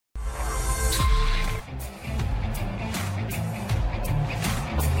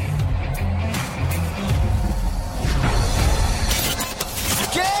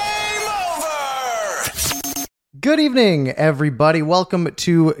Good evening, everybody. Welcome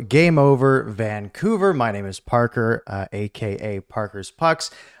to Game Over Vancouver. My name is Parker, aka Parker's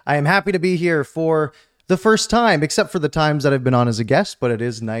Pucks. I am happy to be here for the first time, except for the times that I've been on as a guest, but it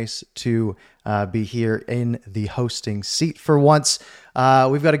is nice to be here in the hosting seat for once.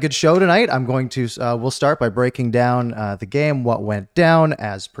 We've got a good show tonight. We'll start by breaking down the game, what went down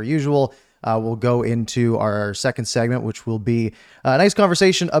as per usual. We'll go into our second segment, which will be a nice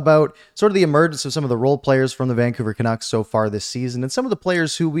conversation about sort of the emergence of some of the role players from the Vancouver Canucks so far this season, and some of the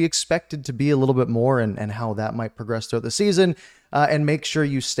players who we expected to be a little bit more, and how that might progress throughout the season. And make sure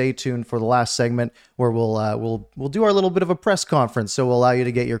you stay tuned for the last segment, where we'll do our little bit of a press conference. So we'll allow you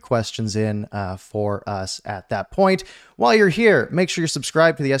to get your questions in for us at that point. While you're here, make sure you're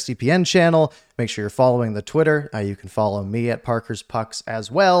subscribed to the SDPN channel. Make sure you're following the Twitter. You can follow me at Parker's Pucks as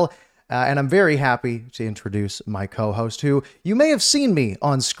well. And I'm very happy to introduce my co-host, who you may have seen me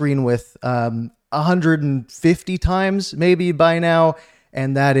on screen with 150 times maybe by now,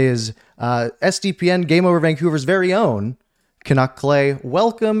 and that is SDPN Game Over Vancouver's very own Canuck Clay.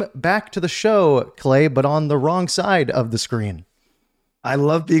 Welcome back to the show, Clay, but on the wrong side of the screen. I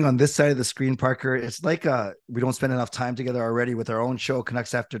love being on this side of the screen, Parker. It's like we don't spend enough time together already with our own show,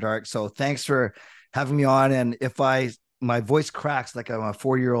 Canucks After Dark. So thanks for having me on. And if my voice cracks like I'm a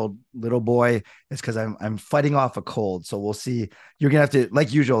 4-year-old little boy, it's because I'm fighting off a cold. So we'll see. You're gonna have to,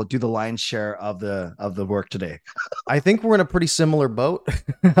 like usual, do the lion's share of the work today. I think we're in a pretty similar boat.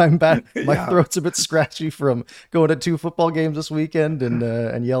 I'm back. My throat's a bit scratchy from going to 2 football games this weekend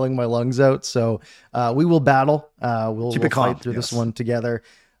and yelling my lungs out. So we will battle. We'll fight through this one together.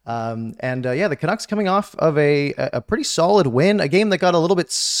 The Canucks coming off of a pretty solid win, a game that got a little bit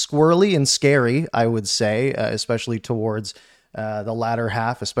squirrely and scary, I would say, especially towards the latter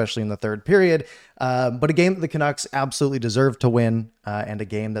half, especially in the third period. But a game that the Canucks absolutely deserved to win, and a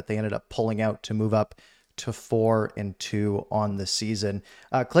game that they ended up pulling out to move up to 4-2 on the season.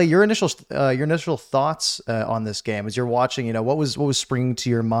 Clay, your initial thoughts on this game as you're watching. What was springing to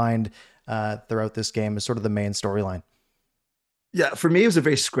your mind throughout this game as sort of the main storyline? Yeah, for me, it was a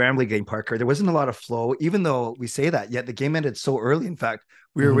very scrambly game, Parker. There wasn't a lot of flow, even though we say that, yet the game ended so early. In fact,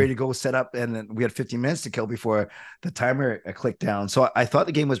 we were ready to go set up, and then we had 15 minutes to kill before the timer clicked down. So I thought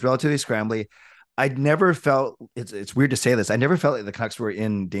the game was relatively scrambly. I'd never felt, it's weird to say this, I never felt like the Canucks were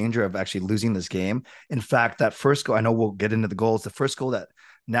in danger of actually losing this game. In fact, that first goal, I know we'll get into the goals, the first goal that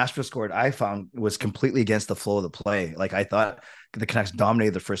Nashville scored, I found was completely against the flow of the play. Like, I thought the Canucks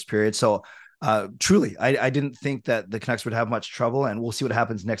dominated the first period. So truly, I didn't think that the Canucks would have much trouble, and we'll see what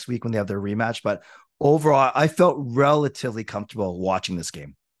happens next week when they have their rematch. But overall, I felt relatively comfortable watching this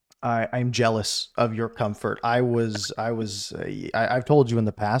game. I'm jealous of your comfort. I've told you in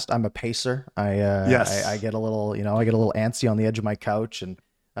the past, I'm a pacer. I get a little, I get a little antsy on the edge of my couch, and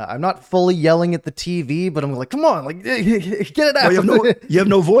I'm not fully yelling at the TV, but I'm like, come on, like, get it out. Well, you have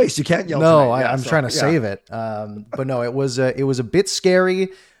no voice. You can't yell. No, I'm trying to save it. But no, it was a bit scary.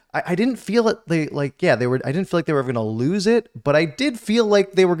 I didn't feel it. I didn't feel like they were going to lose it, but I did feel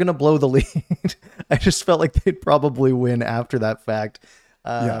like they were going to blow the lead. I just felt like they'd probably win after that fact.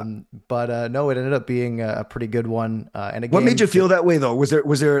 But no, it ended up being a pretty good one. And what made you feel that way, though? Was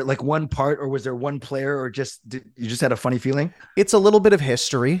there like one part, or was there one player, or you just had a funny feeling? It's a little bit of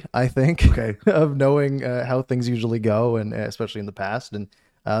history, I think, of knowing how things usually go, and especially in the past, and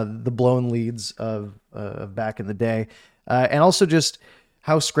the blown leads of back in the day, and also just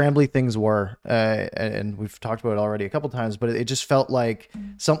how scrambly things were, and we've talked about it already a couple times, but it just felt like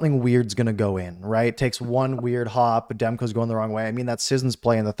something weird's going to go in, right? It takes one weird hop, Demko's going the wrong way. I mean, that Sissons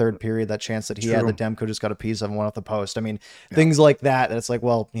play in the third period, that chance that he had, that Demko just got a piece of and went off the post. I mean, things like that it's like,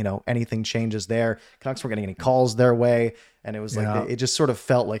 well, anything changes there. Canucks weren't getting any calls their way, and it was like, it just sort of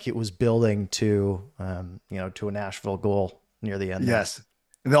felt like it was building to, to a Nashville goal near the end. Yes.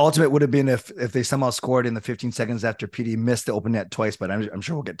 The ultimate would have been if they somehow scored in the 15 seconds after PD missed the open net twice, but I'm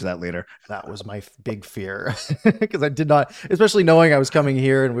sure we'll get to that later. That was my big fear, because I did not, especially knowing I was coming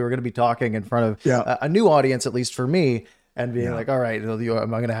here and we were going to be talking in front of a new audience, at least for me, and being like, all right, am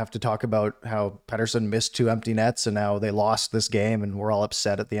I going to have to talk about how Pettersson missed 2 empty nets and now they lost this game and we're all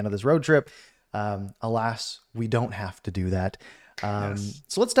upset at the end of this road trip? Alas, we don't have to do that.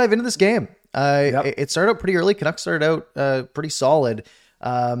 So let's dive into this game. It started out pretty early. Canucks started out pretty solid.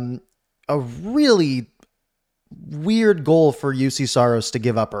 A really weird goal for UC Saros to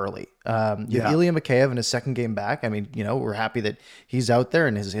give up early. Ilya Mikheyev in his second game back. I mean, we're happy that he's out there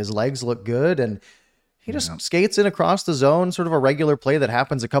and his legs look good, and he just skates in across the zone, sort of a regular play that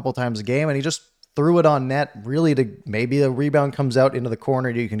happens a couple times a game, and he just threw it on net, really, to maybe a rebound comes out into the corner,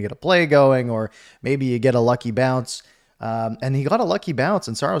 you can get a play going, or maybe you get a lucky bounce. And he got a lucky bounce,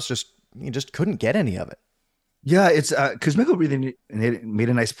 and Saros just couldn't get any of it. Yeah, it's Kuzmenko really made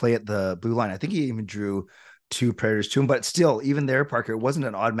a nice play at the blue line. I think he even drew two Predators to him, but still, even there, Parker, it wasn't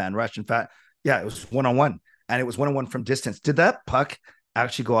an odd man rush. In fact, yeah, it was one on one, and it was one on one from distance. Did that puck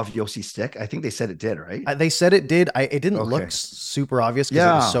actually go off Yossi's stick? I think they said it did, right? They said it did. It didn't look Okay. super obvious because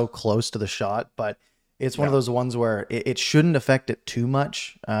it was Yeah. so close to the shot, but it's one of Yeah. those ones where it shouldn't affect it too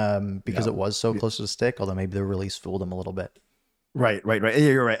much because Yeah. it was so close to the stick, although maybe the release fooled him a little bit. Right. Yeah,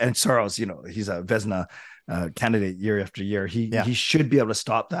 you're right. And Saros, he's a Vesna candidate year after year. He Yeah. he should be able to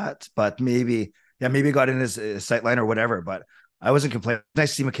stop that, but maybe it got in his sight line or whatever. But I wasn't complaining. Nice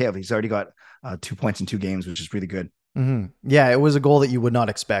to see Mikheyev. He's already got 2 points in 2 games, which is really good. Yeah, it was a goal that you would not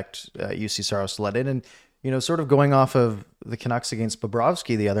expect UC Saros to let in. And, sort of going off of the Canucks against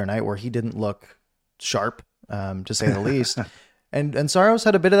Bobrovsky the other night where he didn't look sharp, to say the least. And Saros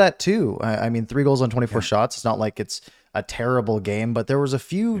had a bit of that too. I mean, 3 goals on 24 Yeah. shots. It's not like it's a terrible game, but there was a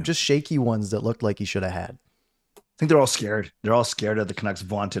few Yeah. just shaky ones that looked like he should have had. I think they're all scared. They're all scared of the Canucks'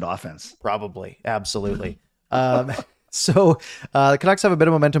 vaunted offense. Probably. Absolutely. Um, so the Canucks have a bit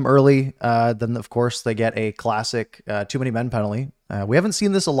of momentum early. Then, of course, they get a classic too many men penalty. We haven't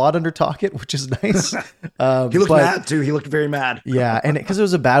seen this a lot under Tocchet, which is nice. He looked mad too. He looked very mad. Yeah, and because it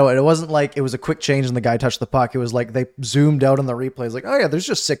was a bad one, it wasn't like it was a quick change and the guy touched the puck. It was like they zoomed out on the replays, like, oh yeah, there's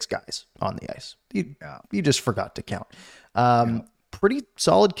just 6 guys on the ice. You just forgot to count. Pretty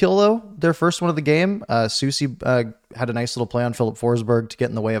solid kill though. Their first one of the game. Susie had a nice little play on Philip Forsberg to get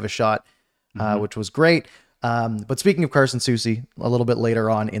in the way of a shot, which was great. But speaking of Carson Susie, a little bit later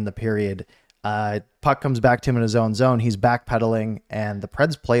on in the period, puck comes back to him in his own zone. He's backpedaling, and the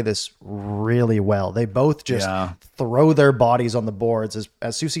Preds play this really well. They both just throw their bodies on the boards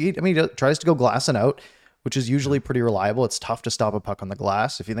as Susie. I mean, he tries to go glassing out, which is usually pretty reliable. It's tough to stop a puck on the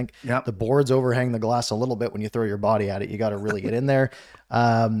glass. If you think the boards overhang the glass a little bit when you throw your body at it, you got to really get in there.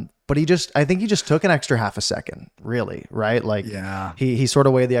 But I think he just took an extra half a second, really, right? Like he sort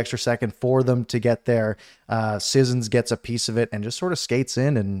of weighed the extra second for them to get there. Sissons gets a piece of it and just sort of skates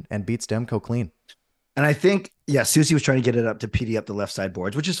in and beats Demko clean. And I think, Susie was trying to get it up to PD up the left side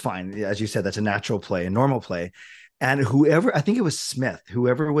boards, which is fine. As you said, that's a natural play, a normal play. And I think it was Smith,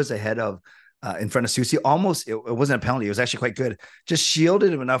 whoever was ahead of in front of Susie, almost, it wasn't a penalty. It was actually quite good. Just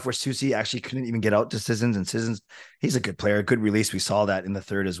shielded him enough where Susie actually couldn't even get out to Sissons. And Sissons, he's a good player, good release. We saw that in the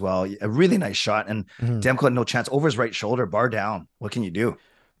third as well. A really nice shot. And Demko had no chance over his right shoulder, bar down. What can you do?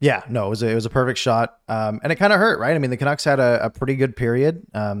 Yeah, no, it was a perfect shot. And it kind of hurt, right? I mean, the Canucks had a pretty good period.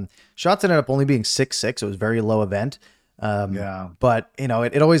 Shots ended up only being 6-6. It was a very low event. But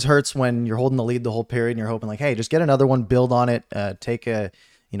it always hurts when you're holding the lead the whole period and you're hoping like, hey, just get another one, build on it, take a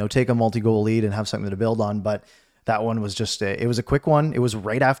multi-goal lead and have something to build on. But that one was just, it was a quick one. It was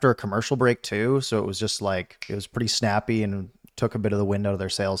right after a commercial break too. So it was just like, it was pretty snappy and took a bit of the wind out of their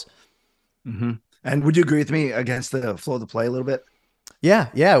sails. Mm-hmm. And would you agree with me against the flow of the play a little bit? Yeah,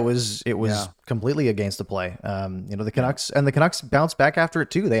 it was completely against the play. The Canucks bounced back after it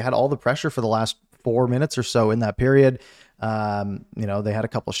too. They had all the pressure for the last 4 minutes or so in that period. They had a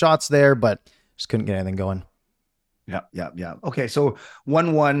couple shots there, but just couldn't get anything going. Yeah. Okay, so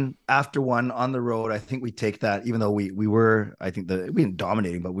 1-1 after one on the road. I think we take that, even though we were, I think we weren't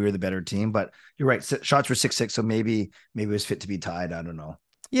dominating, but we were the better team. But you're right, shots were 6-6, so maybe it was fit to be tied. I don't know.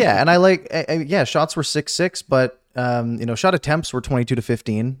 Yeah, and I like, shots were 6-6, but shot attempts were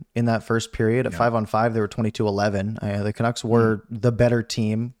 22-15 in that first period. At 5-on-5, they were 22-11. The Canucks were the better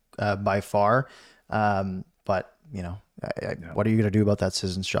team by far. But what are you going to do about that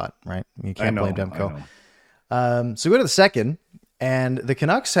Sissons shot, right? You can't blame Demko. So we go to the second, and the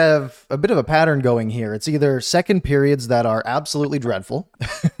Canucks have a bit of a pattern going here. It's either second periods that are absolutely dreadful,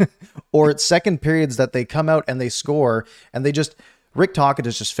 or it's second periods that they come out and they score, and Rick Tocchet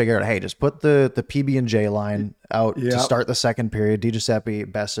has just figured out, hey, just put the PB&J line out to start the second period,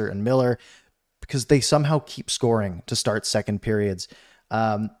 DiGiuseppe, Besser, and Miller, because they somehow keep scoring to start second periods.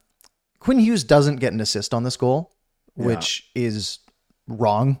 Quinn Hughes doesn't get an assist on this goal, which is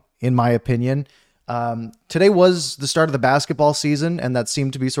wrong, in my opinion. Today was the start of the basketball season, and that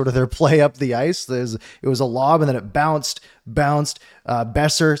seemed to be sort of their play up the ice. It was a lob, and then it bounced.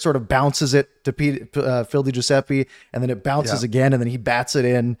 Besser sort of bounces it to Phil DiGiuseppe, and then it bounces again, and then he bats it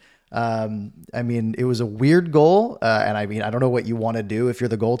in. It was a weird goal, and I don't know what you want to do if you're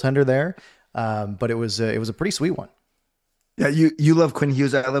the goaltender there, but it was a pretty sweet one. Yeah, you love Quinn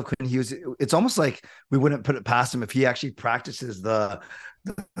Hughes. I love Quinn Hughes. It's almost like we wouldn't put it past him if he actually practices the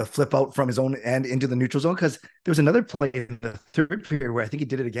flip out from his own end into the neutral zone, because there was another play in the third period where I think he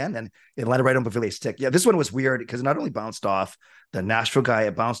did it again and it landed right on Bavili's stick. Yeah, this one was weird because it not only bounced off the Nashville guy,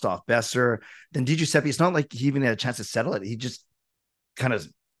 it bounced off Besser. Then DiGiuseppe, it's not like he even had a chance to settle it. He just kind of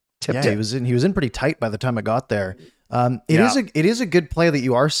tipped Yeah, he it. was in pretty tight by the time I got there. Yeah. It is a good play that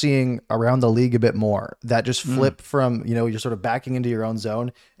you are seeing around the league a bit more. That just Mm. flip from, you're sort of backing into your own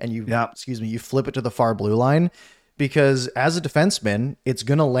zone and Yeah. you flip it to the far blue line, because as a defenseman, it's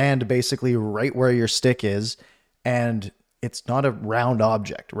going to land basically right where your stick is, and it's not a round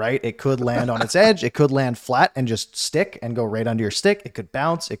object, right? It could land on its edge, it could land flat and just stick and go right under your stick. It could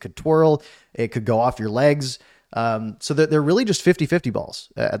bounce, it could twirl, it could go off your legs. So that they're really just 50-50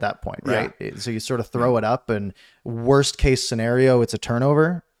 balls at that point, right? So you sort of throw it up, and worst case scenario, it's a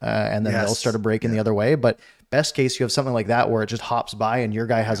turnover, and then they'll start to break in the other way. But best case, you have something like that where it just hops by and your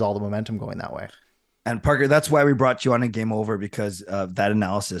guy has all the momentum going that way. And Parker, that's why we brought you on a Game Over, because of that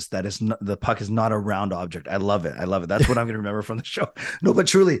analysis. That is the puck is not a round object. I love it. I love it. That's what I'm going to remember from the show. No, but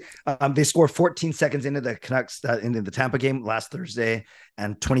truly, they scored 14 seconds into the Canucks into the Tampa game last Thursday,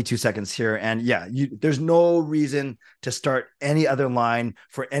 and 22 seconds here. And yeah, there's no reason to start any other line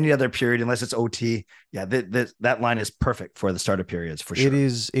for any other period unless it's OT. Yeah, that line is perfect for the start of periods for sure.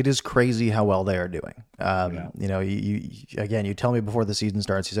 It is crazy how well they are doing. You tell me before the season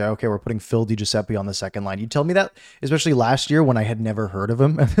starts, you say, okay, we're putting Phil DiGiuseppe on the second line. You tell me that, especially last year when I had never heard of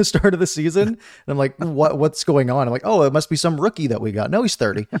him at the start of the season. And I'm like, what's going on? I'm like, oh, it must be some rookie that we got. No, he's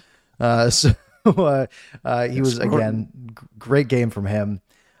 30. He was, again, great game from him.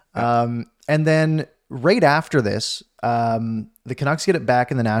 And then right after this, the Canucks get it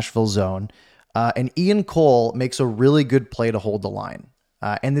back in the Nashville zone. And Ian Cole makes a really good play to hold the line.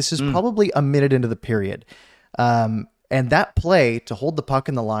 And this is probably a minute into the period. And that play to hold the puck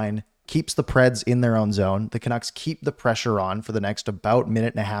in the line keeps the Preds in their own zone. The Canucks keep the pressure on for the next about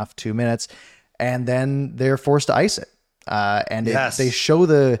minute and a half, 2 minutes. And then they're forced to ice it. They show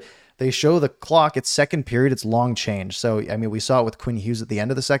the clock. It's second period. It's long change. So, I mean, we saw it with Quinn Hughes at the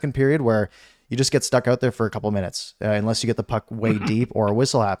end of the second period where you just get stuck out there for a couple minutes unless you get the puck way deep or a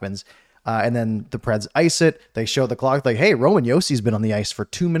whistle happens. And then the Preds ice it. They show the clock like, hey, Roman Yossi's been on the ice for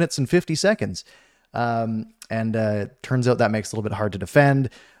 2 minutes and 50 seconds. Turns out that makes it a little bit hard to defend.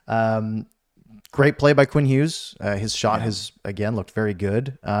 Great play by Quinn Hughes. His shot has, again, looked very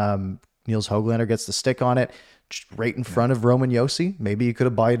good. Niels Höglander gets the stick on it right in front of Roman Josi. Maybe you could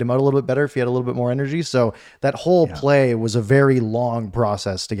have bodied him out a little bit better if he had a little bit more energy. So that whole play was a very long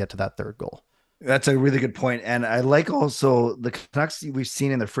process to get to that third goal. That's a really good point. And I like also the Canucks we've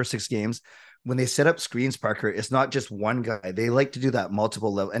seen in their first 6 games. When they set up screens, Parker, it's not just one guy. They like to do that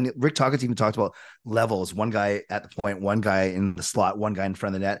multiple level. And Rick Tocchet even talked about levels. One guy at the point, one guy in the slot, one guy in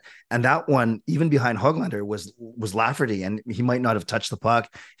front of the net. And that one, even behind Höglander, was Lafferty. And he might not have touched the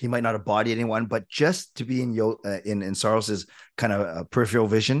puck. He might not have bodied anyone. But just to be in Saros's kind of peripheral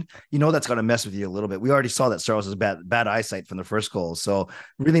vision, that's going to mess with you a little bit. We already saw that Saros has bad eyesight from the first goal. So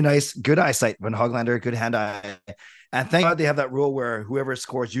really nice, good eyesight when Höglander, good hand eye. And thank God they have that rule where whoever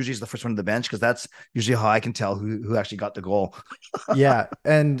scores usually is the first one to the bench, because that's usually how I can tell who actually got the goal. Yeah.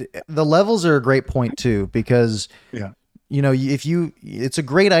 And the levels are a great point too, because it's a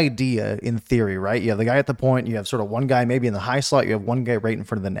great idea in theory, right? You have the guy at the point, you have sort of one guy maybe in the high slot, you have one guy right in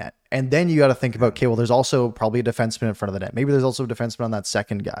front of the net. And then you got to think about, okay, well, there's also probably a defenseman in front of the net. Maybe there's also a defenseman on that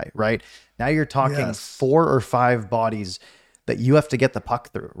second guy, right? Now you're talking 4 or 5 bodies that you have to get the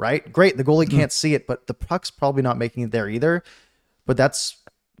puck through, right? Great. The goalie can't see it, but the puck's probably not making it there either. But that's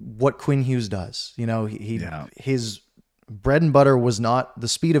what Quinn Hughes does. His bread and butter was not the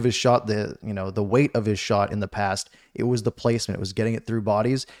speed of his shot, the weight of his shot in the past. It was the placement. It was getting it through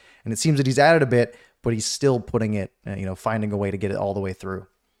bodies. And it seems that he's added a bit, but he's still putting it, finding a way to get it all the way through.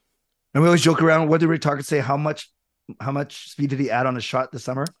 And we always joke around. What did Rick Tocchet say? How much speed did he add on his shot this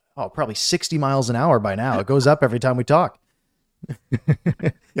summer? Oh, probably 60 miles an hour by now. It goes up every time we talk.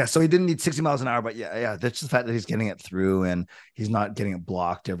 Yeah, so he didn't need 60 miles an hour, but that's just the fact that he's getting it through and he's not getting it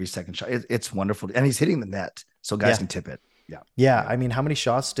blocked every second shot. It's wonderful, and he's hitting the net, so guys can tip it. Yeah. I mean, how many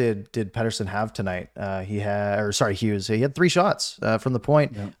shots did Pettersson have tonight? Hughes. He had 3 shots from the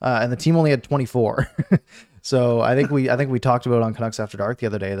point, and the team only had 24. So I think we talked about on Canucks After Dark the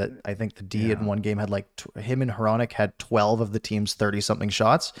other day that I think the D in one game had him and Hronik had 12 of the team's 30 something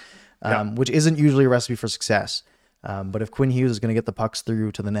shots, which isn't usually a recipe for success. But if Quinn Hughes is going to get the pucks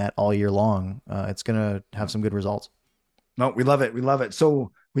through to the net all year long, it's going to have some good results. No, we love it. We love it.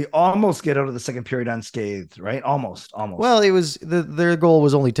 So we almost get out of the second period unscathed, right? Almost. Well, it was their goal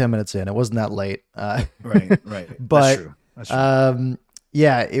was only 10 minutes in. It wasn't that late. Right. But That's true.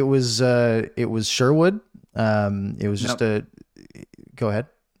 it was Sherwood. It was just go ahead.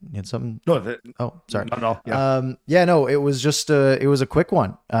 You had something? No, Oh, sorry. no, yeah. Yeah, no, it was just it was a quick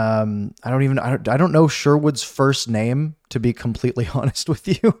one. I don't know Sherwood's first name, to be completely honest with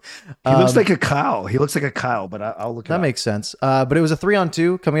you. He looks like a Kyle. He looks like a Kyle, but I'll look it That up. makes sense. But it was a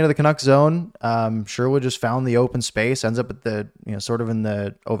 3-on-2 coming into the Canucks zone. Sherwood just found the open space, ends up at the, sort of in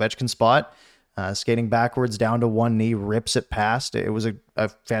the Ovechkin spot, skating backwards down to one knee, rips it past. It was a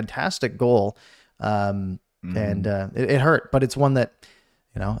fantastic goal. And it hurt, but it's one that,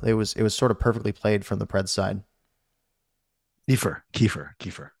 it was sort of perfectly played from the Preds side. Kiefer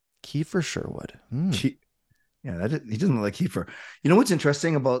Sherwood. Yeah, he doesn't look like Kiefer. You know what's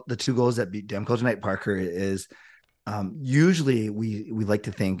interesting about the 2 goals that beat Demko tonight, Parker, is usually we like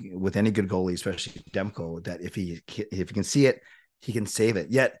to think with any good goalie, especially Demko, that if he can see it, he can save it.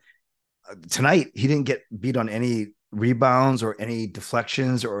 Yet tonight he didn't get beat on any rebounds or any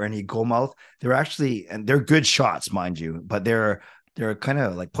deflections or any goal mouth. They're actually, and they're good shots, mind you, but they're kind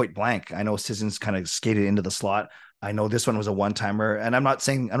of like point blank. I know Sissons kind of skated into the slot. I know this one was a one-timer, and I'm not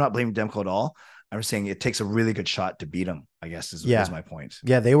blaming Demko at all. I'm saying it takes a really good shot to beat him, I guess is my point.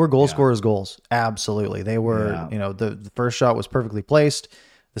 Yeah, they were goal scorers goals. Absolutely. They were, the first shot was perfectly placed.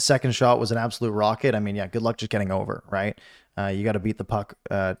 The second shot was an absolute rocket. I mean, yeah, good luck just getting over, right? You got to beat the puck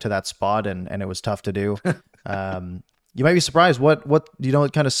to that spot, and it was tough to do. You might be surprised what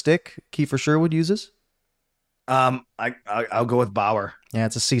kind of stick Kiefer Sherwood uses? I'll go with Bauer. Yeah,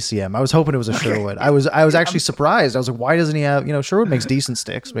 it's a CCM. I was hoping it was a Sherwood. I was actually surprised. I was like, why doesn't he have, Sherwood makes decent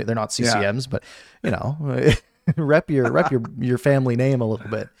sticks, but they're not CCMs, but rep your family name a little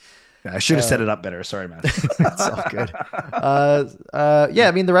bit. Yeah, I should have set it up better. Sorry, man. It's all good. Yeah,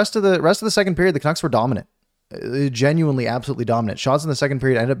 I mean, the rest of the second period, the Canucks were dominant. Genuinely, absolutely dominant. Shots in the second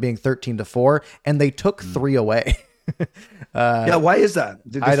period ended up being 13-4, and they took 3 away. Why is that?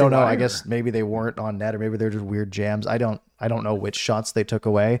 I don't know. I guess maybe they weren't on net, or maybe they're just weird jams. I don't know which shots they took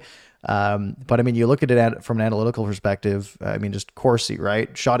away. But I mean, you look at it from an analytical perspective. I mean, just Corsi,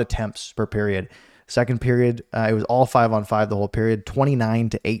 right? Shot attempts per period. Second period, it was all 5-on-5 the whole period,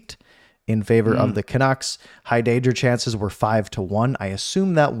 29-8 in favor of the Canucks. High danger chances were 5-1. I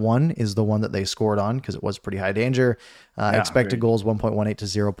assume that one is the one that they scored on because it was pretty high danger. Expected goals 1.18 to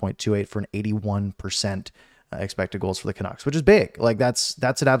 0.28 for an 81%. Expected goals for the Canucks, which is big. Like that's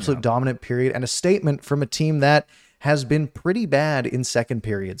an absolute dominant period and a statement from a team that has been pretty bad in second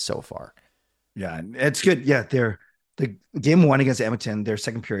periods so far. Yeah, it's good. Yeah, the game 1 against Edmonton, their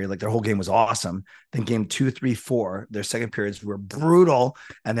second period, like their whole game was awesome. Then game 2, 3, 4, their second periods were brutal.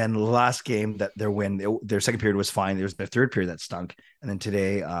 And then last game that their second period was fine. There was their third period that stunk. And then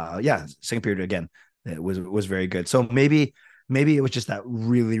today, second period again, it was very good. So maybe it was just that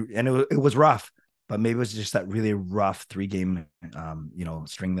really, and it was rough. But maybe it was just that really rough 3-game,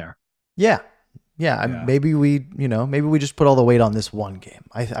 string there. Yeah. Maybe we just put all the weight on this one game.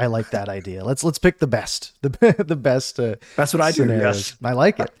 I like that idea. Let's pick the best, the best. That's what I do. Yes, I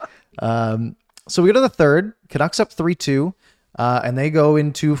like it. So we go to the third. Canucks up 3-2, and they go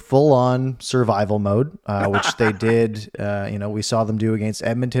into full-on survival mode, which they did. We saw them do against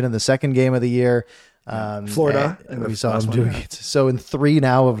Edmonton in the second game of the year. Florida, and we saw them doing it. So in 3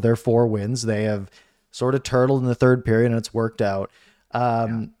 now of their 4 wins, they have sort of turtled in the third period, and it's worked out.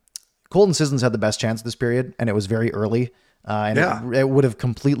 Colton Sissons had the best chance this period, and it was very early, and it would have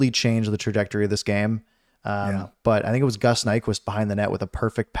completely changed the trajectory of this game. But I think it was Gus Nyquist behind the net with a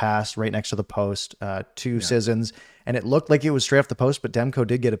perfect pass right next to the post to Sissons, and it looked like it was straight off the post, but Demko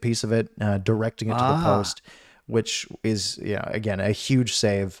did get a piece of it, directing it to the post, which is again a huge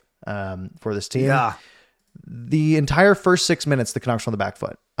save for this team. Yeah. The entire first 6 minutes, the Canucks were on the back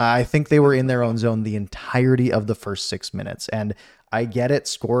foot. I think they were in their own zone the entirety of the first 6 minutes. And I get it.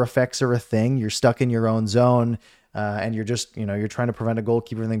 Score effects are a thing. You're stuck in your own zone, and you're just, you're trying to prevent a goal,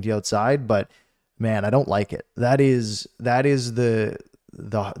 keep everything to the outside. But man, I don't like it. That is the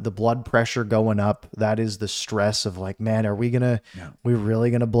blood pressure going up. That is the stress of like, man, are we really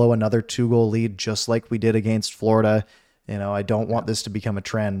going to blow another 2-goal lead just like we did against Florida? I don't want this to become a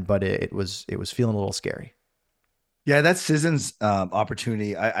trend, but it was feeling a little scary. Yeah, that's Sissons'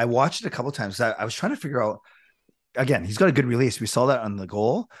 opportunity. I watched it a couple of times. I was trying to figure out, again, he's got a good release. We saw that on the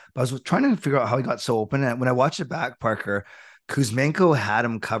goal, but I was trying to figure out how he got so open. And when I watched it back, Parker, Kuzmenko had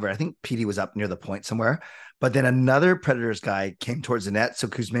him covered. I think Petey was up near the point somewhere, but then another Predators guy came towards the net. So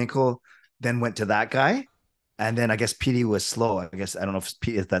Kuzmenko then went to that guy. And then I guess Petey was slow. I guess, I don't know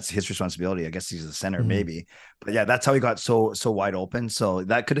if that's his responsibility. I guess he's the center, maybe. But yeah, that's how he got so wide open. So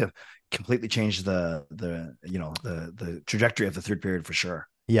that could have completely changed the trajectory of the third period for sure.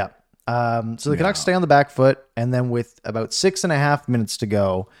 Yeah. So the Canucks stay on the back foot, and then with about 6.5 minutes to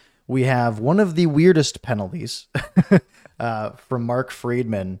go, we have one of the weirdest penalties from Mark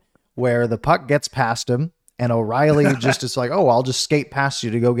Friedman where the puck gets past him and O'Reilly just is like, oh, I'll just skate past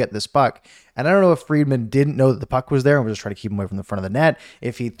you to go get this puck. And I don't know if Friedman didn't know that the puck was there and was just trying to keep him away from the front of the net.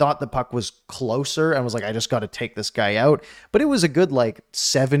 If he thought the puck was closer and was like, I just got to take this guy out. But it was a good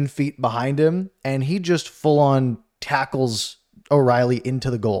 7 feet behind him. And he just full on tackles O'Reilly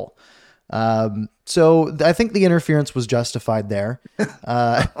into the goal. So I think the interference was justified there.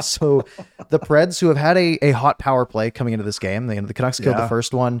 So the Preds, who have had a hot power play coming into this game, the Canucks killed the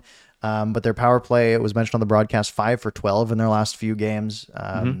first one. But their power play, it was mentioned on the broadcast, 5 for 12 in their last few games.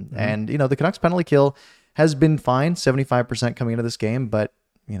 And, the Canucks penalty kill has been fine, 75% coming into this game. But,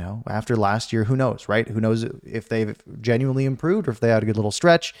 after last year, who knows, right? Who knows if they've genuinely improved or if they had a good little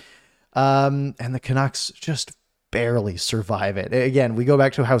stretch. And the Canucks just barely survive it. Again, we go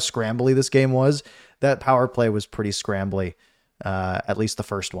back to how scrambly this game was. That power play was pretty scrambly, at least the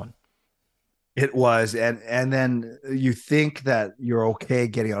first one. It was, and then you think that you're okay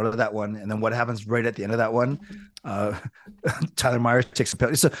getting out of that one, and then what happens right at the end of that one? Tyler Myers takes a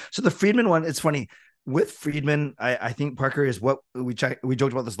penalty. So the Friedman one, it's funny with Friedman. I think Parker is what we joked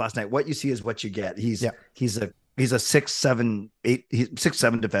about this last night. What you see is what you get. He's a 6'7", 6'7"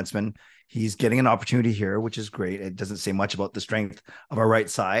 defenseman. He's getting an opportunity here, which is great. It doesn't say much about the strength of our right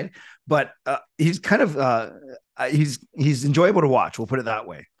side, but he's kind of he's enjoyable to watch. We'll put it that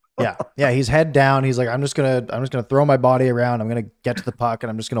way. Yeah. He's head down. He's like, I'm just gonna throw my body around. I'm gonna get to the puck and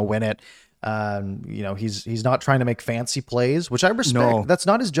I'm just gonna win it. He's not trying to make fancy plays, which I respect. No. That's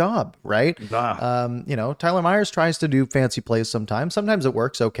not his job, right? Nah. Tyler Myers tries to do fancy plays sometimes. Sometimes it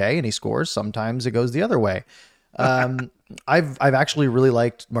works okay and he scores. Sometimes it goes the other way. I've actually really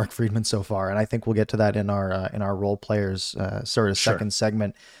liked Mark Friedman so far, and I think we'll get to that in our role players second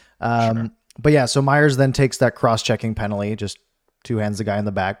segment. But yeah, so Myers then takes that cross-checking penalty, just two-hands the guy in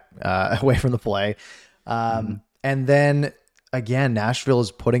the back away from the play. And then again, Nashville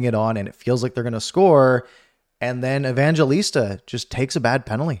is putting it on and it feels like they're going to score. And then Evangelista just takes a bad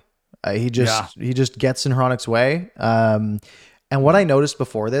penalty. He just gets in Hronek's way. And what I noticed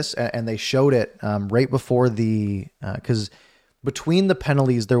before this, and they showed it right before because between the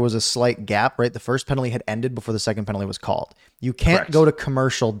penalties, there was a slight gap, right? The first penalty had ended before the second penalty was called. You can't go to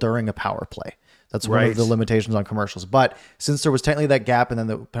commercial during a power play. That's one of the limitations on commercials. But since there was technically that gap and then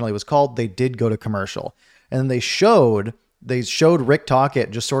the penalty was called, they did go to commercial. And then they showed Rick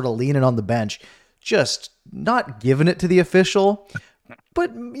Tocchet just sort of leaning on the bench, just not giving it to the official,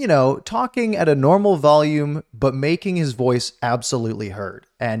 but, talking at a normal volume, but making his voice absolutely heard.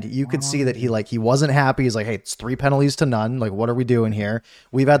 And you could see that he wasn't happy. He's like, hey, it's 3 penalties to none. Like, what are we doing here?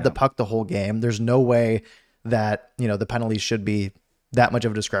 We've had the puck the whole game. There's no way that, the penalties should be that much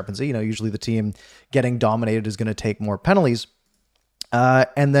of a discrepancy. Usually the team getting dominated is going to take more penalties.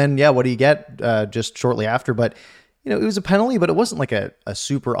 And then, what do you get just shortly after? But, it was a penalty, but it wasn't like a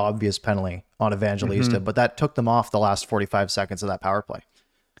super obvious penalty on Evangelista, but that took them off the last 45 seconds of that power play.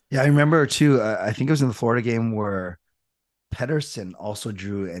 Yeah, I remember too. I think it was in the Florida game where Pettersson also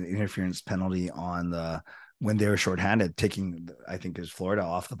drew an interference penalty on when they were shorthanded, taking, I think it was Florida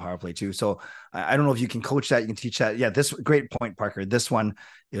off the power play too. So I don't know if you can coach that. You can teach that. Yeah, this great point, Parker. This one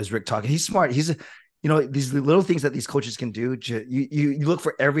is Rick Tocchet. He's smart. He's these little things that these coaches can do. You look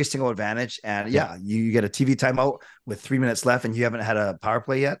for every single advantage, and you get a TV timeout with 3 minutes left, and you haven't had a power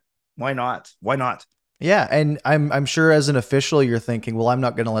play yet. Why not? Yeah, and I'm sure as an official, you're thinking, well, I'm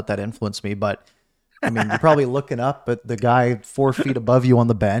not going to let that influence me, but I mean, you're probably looking up at the guy 4 feet above you on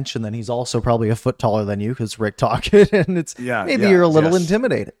the bench, and then he's also probably a foot taller than you because Rick Tocchet, and it's maybe you're a little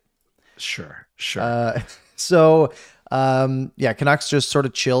intimidated. Sure. Canucks just sort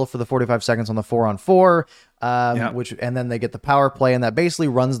of chill for the 45 seconds on the 4-on-4, and then they get the power play, and that basically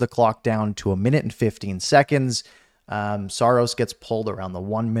runs the clock down to 1 minute and 15 seconds. Saros gets pulled around the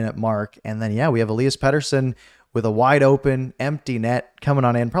 1 minute mark, and then we have Elias Pettersson with a wide open empty net coming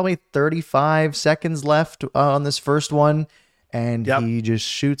on in, probably 35 seconds left on this first one, and he just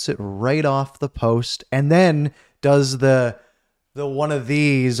shoots it right off the post, and then does the one of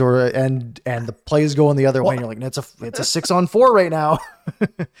these and the plays going the other way, and you're like, it's a 6-on-4 right now.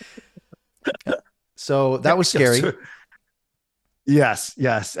 So that was scary. Yes.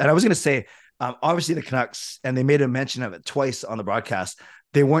 And I was going to say, obviously the Canucks, and they made a mention of it twice on the broadcast,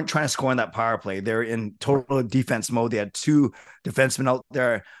 they weren't trying to score on that power play. They're in total defense mode. They had 2 defensemen out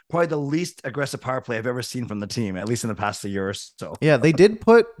there. Probably the least aggressive power play I've ever seen from the team, at least in the past year or so. Yeah, they did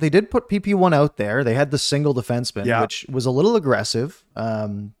put PP1 out there. They had the single defenseman, which was a little aggressive,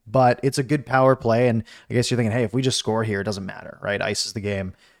 but it's a good power play. And I guess you're thinking, hey, if we just score here, it doesn't matter, right? Ice is the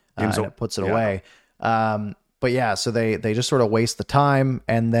game, and it puts it away. But so they just sort of waste the time,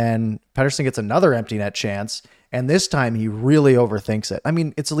 and then Pettersson gets another empty net chance, And this time he really overthinks it. I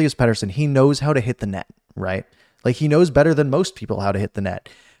mean, it's Elias Pettersson. He knows how to hit the net, right? Like he knows better than most people how to hit the net.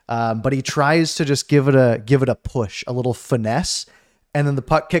 But he tries to just give it a push, a little finesse, and then the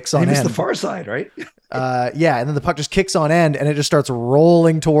puck kicks on end. He missed the far side, right? Yeah, and then the puck just kicks on end, and it just starts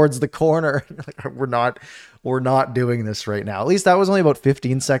rolling towards the corner. Like, we're not doing this right now. At least that was only about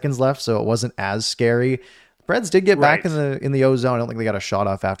 15 seconds left, so it wasn't as scary. The Preds did get back in the O zone. I don't think they got a shot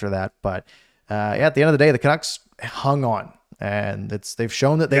off after that, but yeah, at the end of the day, the Canucks hung on, and they've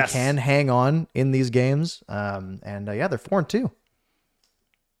shown that they can hang on in these games. And yeah, they're 4-2.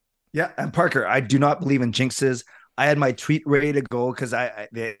 Yeah, and Parker, I do not believe in jinxes. I had my tweet ready to go because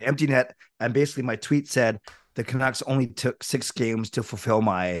the empty net, and basically my tweet said the Canucks only took 6 games to fulfill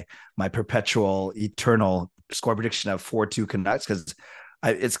my perpetual eternal score prediction of 4-2 Canucks, because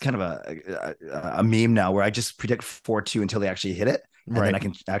it's kind of a meme now where I just predict 4-2 until they actually hit it, and then I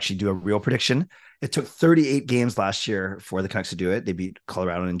can actually do a real prediction. It took 38 games last year for the Canucks to do it. They beat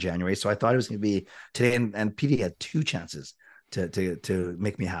Colorado in January, so I thought it was going to be today, and PD had 2 chances to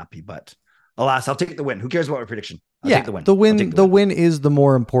make me happy, but alas, I'll take the win. Who cares about my prediction? I'll take the win. The win is the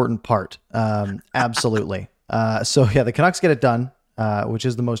more important part. Absolutely. So yeah, the Canucks get it done, which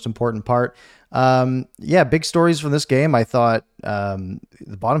is the most important part. Yeah, big stories from this game. I thought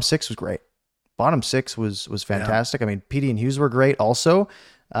the bottom 6 was great. Bottom 6 was fantastic. Yeah. I mean, PD and Hughes were great also,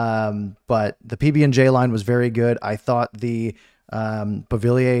 but the PB&J line was very good. I thought the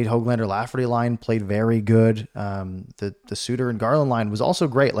Beauvillier, Höglander, Lafferty line played very good. The Suter and Garland line was also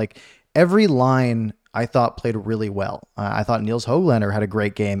great. Like every line I thought played really well. I thought Nils Höglander had a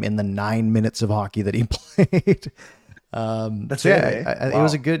great game in the 9 minutes of hockey that he played. That's it. Wow. It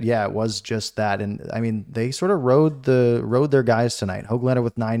was a good, it was just that. And I mean, they sort of rode their guys tonight. Höglander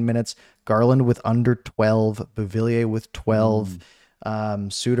with 9 minutes, Garland with under 12, Beauvillier with 12,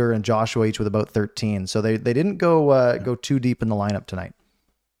 Suter and Joshua each with about 13. So they didn't go too deep in the lineup tonight.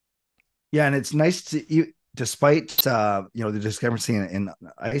 Yeah, and it's nice to, despite the discrepancy in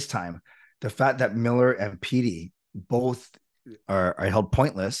ice time, the fact that Miller and Petey both are held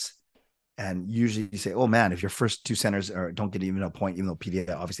pointless. And usually you say, oh man, if your first 2 centers don't get even a point, even though PD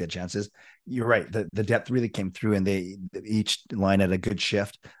obviously had chances, you're right. The depth really came through, and they each line had a good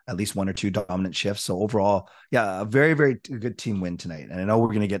shift, at least 1 or 2 dominant shifts. So overall, yeah, a very, very good team win tonight. And I know we're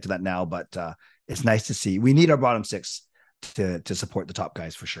going to get to that now, but it's nice to see. We need our bottom 6 to support the top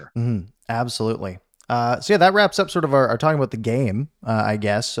guys for sure. Mm-hmm. Absolutely. So yeah, that wraps up sort of our talking about the game, I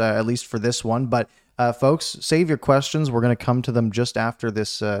guess, at least for this one. But folks, save your questions. We're going to come to them just after this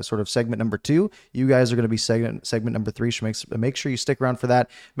sort of segment number 2. You guys are going to be segment number 3. So make sure you stick around for that.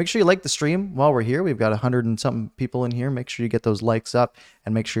 Make sure you like the stream while we're here. We've got 100 and something people in here. Make sure you get those likes up,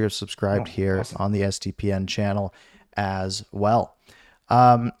 and make sure you're subscribed here on the STPN channel as well.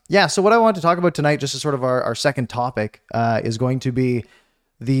 So what I want to talk about tonight, just as sort of our second topic, is going to be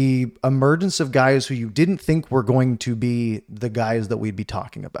the emergence of guys who you didn't think were going to be the guys that we'd be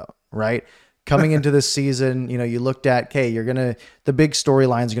talking about, right? Coming into this season, you looked at, okay, the big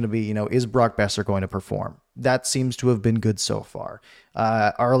storyline is going to be, is Brock Besser going to perform? That seems to have been good so far.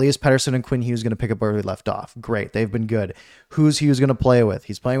 Are Elias Pettersson and Quinn Hughes going to pick up where we left off? Great. They've been good. Who's Hughes going to play with?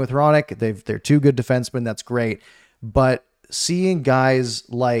 He's playing with Ronick. They're 2 good defensemen. That's great. But seeing guys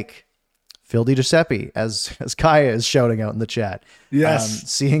like Phil DiGiuseppe, as Kaya is shouting out in the chat. Yes.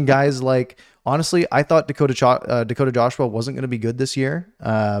 Seeing guys like, honestly, I thought Dakota Joshua wasn't going to be good this year,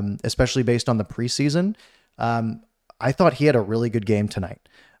 especially based on the preseason. I thought he had a really good game tonight.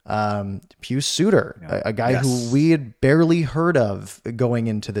 Pius Suter, a guy who we had barely heard of going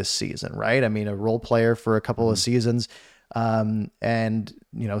into this season, right? I mean, a role player for a couple of seasons. And,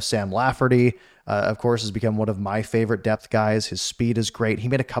 Sam Lafferty, of course, has become one of my favorite depth guys. His speed is great. He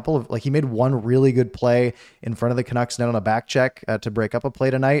made one really good play in front of the Canucks net on a back check to break up a play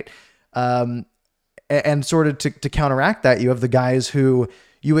tonight. And sort of to counteract that, you have the guys who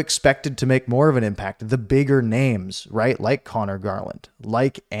you expected to make more of an impact, the bigger names, right? Like Connor Garland,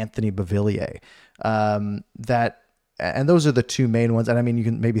 like Anthony Beauvillier, and those are the 2 main ones. And I mean, you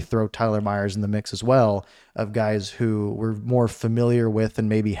can maybe throw Tyler Myers in the mix as well, of guys who we're more familiar with and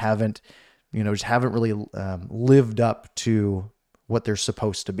maybe haven't really lived up to what they're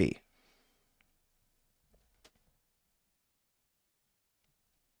supposed to be.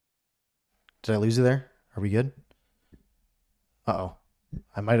 Did I lose you there? Are we good? Uh-oh.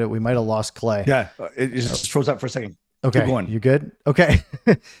 We might have lost Clay. Yeah, it just froze up for a second. Okay, keep going. You good? Okay.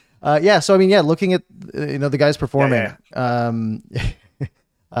 So I mean, looking at the guys performing, Sam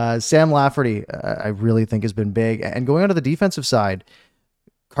Lafferty, I really think has been big. And going on to the defensive side,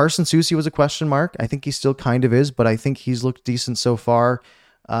 Carson Soucy was a question mark. I think he still kind of is, but I think he's looked decent so far.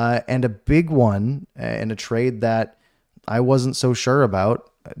 And a big one in a trade that I wasn't so sure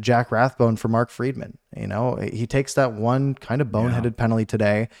about, Jack Rathbone for Mark Friedman. He takes that one kind of boneheaded penalty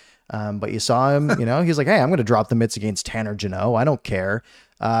today. But you saw him, he's like, hey, I'm going to drop the mitts against Tanner Jeannot. I don't care.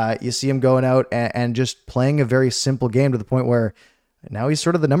 You see him going out and just playing a very simple game to the point where now he's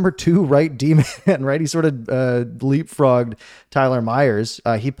sort of the number 2 right D-man, right? He sort of leapfrogged Tyler Myers.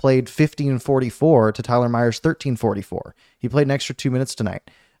 He played 15:44 to Tyler Myers 13:44. He played an extra 2 minutes tonight.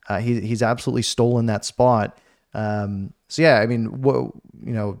 He's absolutely stolen that spot. So yeah, I mean,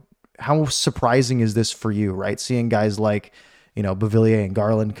 how surprising is this for you, right? Seeing guys like, Beauvillier and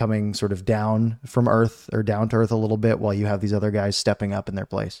Garland coming sort of down from earth or down to earth a little bit while you have these other guys stepping up in their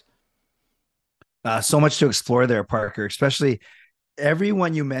place. So much to explore there, Parker, especially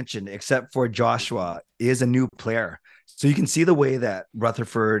everyone you mentioned, except for Joshua, is a new player. So you can see the way that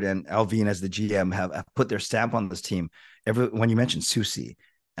Rutherford and Alvin as the GM have put their stamp on this team. When you mentioned Susie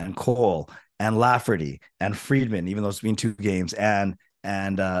and Cole and Lafferty and Friedman, even though it's been 2 games, and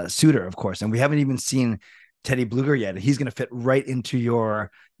Suter, of course. And we haven't even seen Teddy Bluger yet. He's going to fit right into your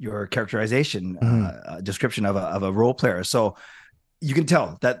characterization description of a role player. So you can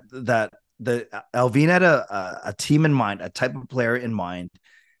tell that the Alvin had a team in mind, a type of player in mind,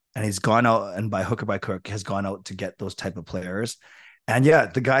 and he's gone out and by hook or by crook has gone out to get those type of players. And yeah,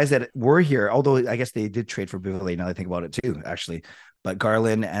 the guys that were here, although I guess they did trade for Beauvillier, now I think about it too, actually, but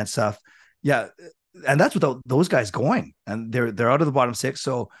Garland and stuff. Yeah. And that's without those guys going, and they're out of the bottom 6.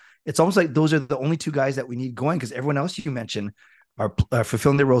 So it's almost like those are the only 2 guys that we need going, because everyone else you mentioned are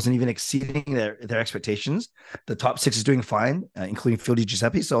fulfilling their roles and even exceeding their expectations. The top 6 is doing fine, including Phil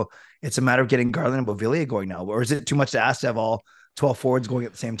Giuseppe. So it's a matter of getting Garland and Beauvillier going now. Or is it too much to ask to have all 12 forwards going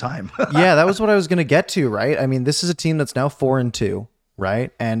at the same time? Yeah, that was what I was going to get to, right? I mean, this is a team that's now 4-2,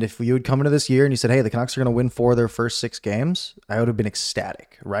 right? And if you had come into this year and you said, hey, the Canucks are going to win 4 of their first 6 games, I would have been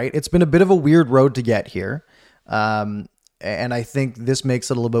ecstatic, right? It's been a bit of a weird road to get here. And I think this makes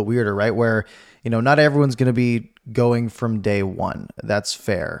it a little bit weirder, right? Where, not everyone's going to be going from day one. That's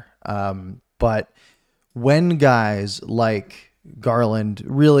fair. But when guys like Garland,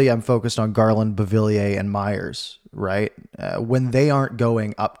 really I'm focused on Garland, Beauvillier, and Myers, right? When they aren't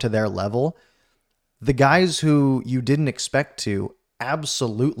going up to their level, the guys who you didn't expect to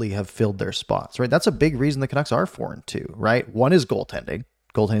absolutely have filled their spots, right? That's a big reason the Canucks are 4-2, right? One is goaltending.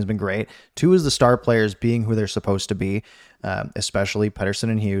 Goaltending's been great. 2 is the star players being who they're supposed to be, especially Pettersson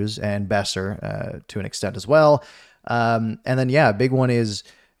and Hughes and Besser to an extent as well. And then, a big one is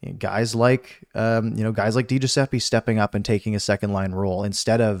guys like Di Giuseppe stepping up and taking a second line role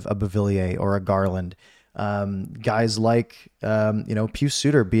instead of a Beauvillier or a Garland. Guys like, Pius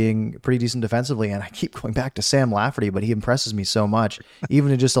Suter being pretty decent defensively. And I keep going back to Sam Lafferty, but he impresses me so much,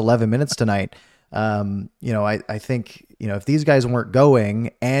 even in just 11 minutes tonight. I think, if these guys weren't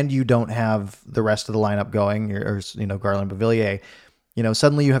going and you don't have the rest of the lineup going or Garland, Beauvillier,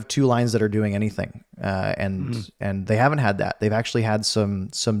 suddenly you have 2 lines that are doing anything. And they haven't had that. They've actually had some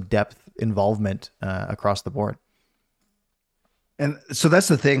depth involvement, across the board. And so that's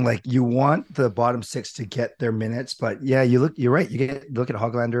the thing, like you want the bottom 6 to get their minutes, but yeah, you're right. You look at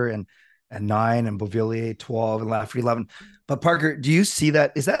Hoglander and 9 and Beauvillier 12 and Lafferty 11. But Parker, do you see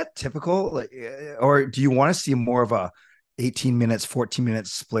that? Is that typical? Like, or do you want to see more of a 18 minutes, 14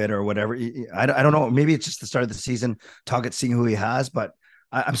 minutes split or whatever? I don't know. Maybe it's just the start of the season, Tocchet seeing who he has, but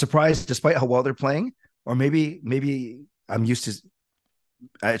I'm surprised despite how well they're playing, or maybe I'm used to,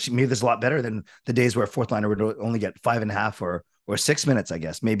 actually, maybe this is a lot better than the days where a 4th liner would only get 5.5 or 6 minutes, I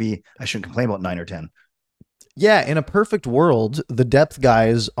guess. Maybe I shouldn't complain about 9 or 10. Yeah, in a perfect world, the depth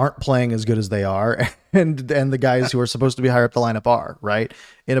guys aren't playing as good as they are, and the guys who are supposed to be higher up the lineup are, right?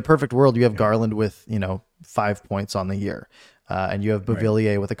 In a perfect world, you have Garland with 5 points on the year, and you have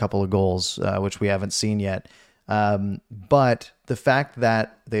Beauvillier with a couple of goals, which we haven't seen yet. But the fact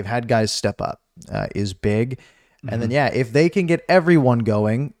that they've had guys step up is big. And then, if they can get everyone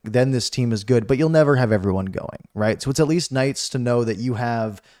going, then this team is good, but you'll never have everyone going, right? So it's at least nice to know that you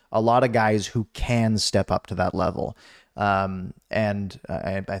have a lot of guys who can step up to that level. And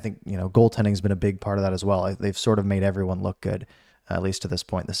I think, goaltending's been a big part of that as well. They've sort of made everyone look good, at least to this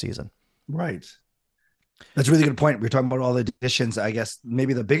point in the season. Right. That's a really good point. We're talking about all the additions. I guess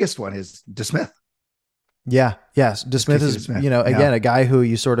maybe the biggest one is DeSmith. Yeah. Yes. DeSmith is, again, a guy who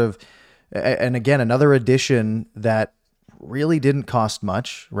you sort of, and again, another addition that really didn't cost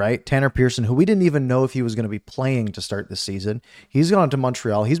much, right? Tanner Pearson, who we didn't even know if he was going to be playing to start this season. He's gone to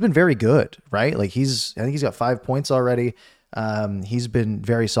Montreal. He's been very good, right? Like I think he's got 5 points already. He's been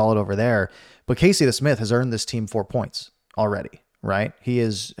very solid over there. But Casey DeSmith has earned this team 4 points already, right? He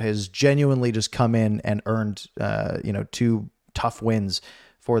has genuinely just come in and earned, 2 tough wins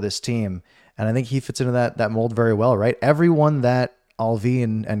for this team. And I think he fits into that mold very well, right? Everyone that Alvi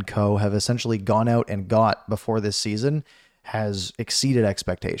and co have essentially gone out and got before this season has exceeded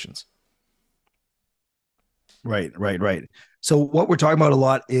expectations. Right, right, right. So what we're talking about a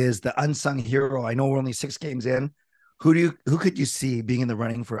lot is the unsung hero. I know we're only 6 games in. Who could you see being in the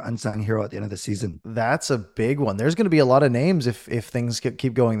running for unsung hero at the end of the season? That's a big one. There's going to be a lot of names if things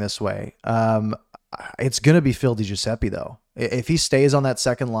keep going this way. It's going to be Phil DiGiuseppe though. If he stays on that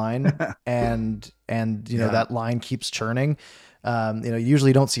second line and you know that line keeps churning, you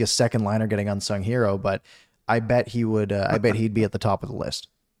usually don't see a second liner getting unsung hero, but I bet he would. I bet he'd be at the top of the list.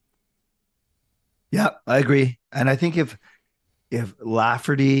 Yeah, I agree. And I think if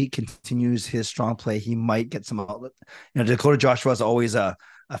Lafferty continues his strong play, he might get some outlet. Dakota Joshua is always a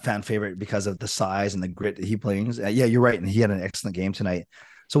fan favorite because of the size and the grit that he brings. Yeah, you're right. And he had an excellent game tonight.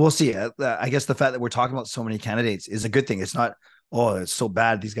 So we'll see. I guess the fact that we're talking about so many candidates is a good thing. It's not, oh, it's so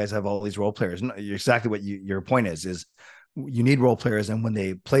bad. These guys have all these role players. No, exactly what your point is you need role players. And when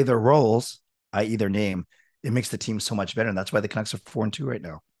they play their roles, i.e. their name, it makes the team so much better. And that's why the Canucks are 4-2 right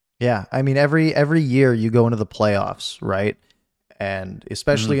now. Yeah, I mean every year you go into the playoffs, right? And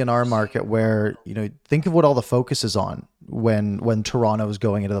especially in our market where, think of what all the focus is on when Toronto's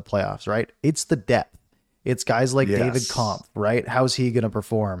going into the playoffs, right? It's the depth. It's guys like David Kampf, right? How's he going to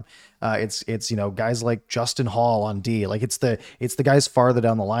perform? It's guys like Justin Hall on D. Like it's the guys farther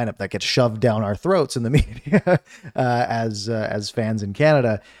down the lineup that get shoved down our throats in the media as fans in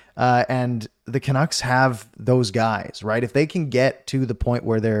Canada. And the Canucks have those guys, right? If they can get to the point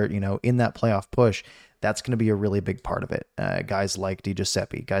where they're, in that playoff push, that's going to be a really big part of it. Guys like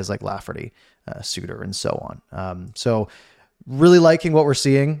DiGiuseppe, guys like Lafferty, Suter, and so on. So really liking what we're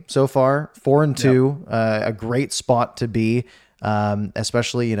seeing so far. 4-2, a great spot to be.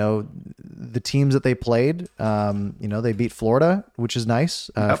 Especially, the teams that they played, they beat Florida, which is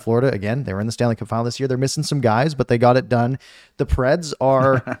nice. Florida, again, they were in the Stanley Cup final this year. They're missing some guys, but they got it done. The Preds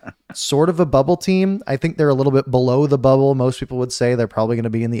are sort of a bubble team. I think they're a little bit below the bubble. Most people would say they're probably going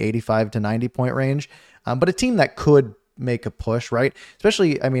to be in the 85 to 90 point range, but a team that could make a push, right?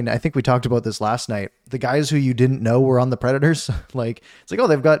 Especially, I mean, I think we talked about this last night. The guys who you didn't know were on the Predators, it's like, oh,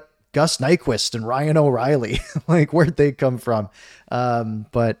 they've got Gus Nyquist and Ryan O'Reilly. Like, where'd they come from?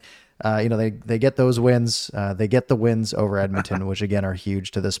 But they get those wins. They get the wins over Edmonton, which again are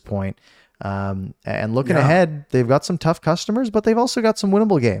huge to this point. And looking ahead, they've got some tough customers, but they've also got some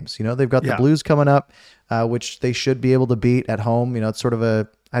winnable games. They've got the Blues coming up, which they should be able to beat at home. It's sort of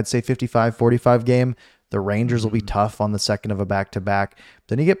I'd say 55-45 game. The Rangers will be tough on the second of a back-to-back.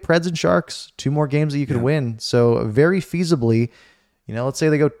 Then you get Preds and Sharks, 2 more games that you could win. So very feasibly, let's say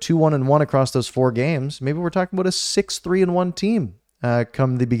they go 2-1-1 across those 4 games. Maybe we're talking about a 6-3-1 team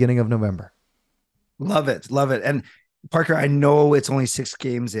come the beginning of November. Love it. Love it. And Parker, I know it's only 6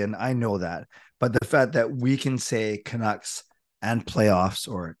 games in. I know that. But the fact that we can say Canucks and playoffs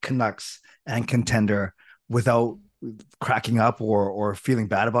or Canucks and contender without cracking up or feeling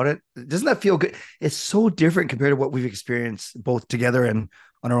bad about it, doesn't that feel good? It's so different compared to what we've experienced both together and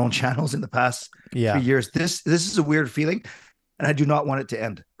on our own channels in the past 3 years. This is a weird feeling, and I do not want it to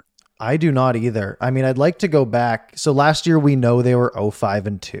end. I do not either. I mean, I'd like to go back. So last year we know they were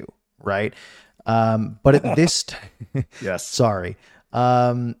 0-5-2, right? But at this yes, sorry.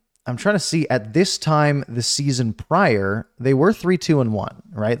 I'm trying to see at this time the season prior, they were 3-2-1,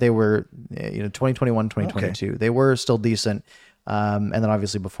 right? They were 2021, 2022. Okay. They were still decent. And then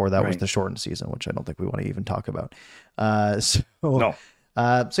obviously before that was the shortened season, which I don't think we want to even talk about. No.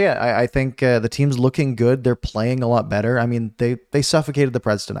 I think the team's looking good. They're playing a lot better. I mean, they suffocated the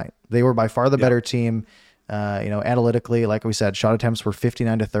Preds tonight. They were by far the better team. Analytically, like we said, shot attempts were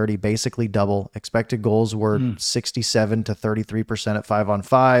 59-30, basically double. Expected goals were 67 to 33% at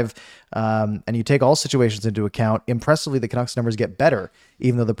 5-on-5. And you take all situations into account. Impressively, the Canucks numbers get better,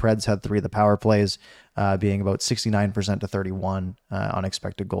 even though the Preds had 3 of the power plays, being about 69% to 31 on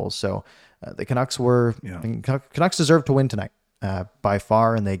expected goals. So the Canucks Canucks deserve to win tonight by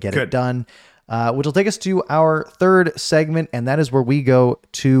far, and they get it done. Which will take us to our third segment, and that is where we go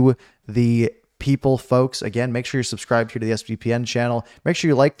to the people, folks. Again, make sure you're subscribed here to the SVPN channel. Make sure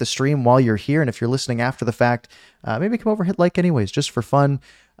you like the stream while you're here, and if you're listening after the fact, maybe come over, hit like anyways, just for fun.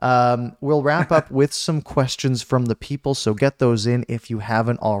 We'll wrap up with some questions from the people, so get those in if you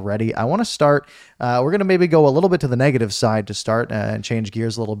haven't already. I want to start, we're going to maybe go a little bit to the negative side to start and change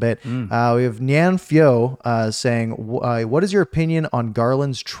gears a little bit. We have Nyan Fyo saying, what is your opinion on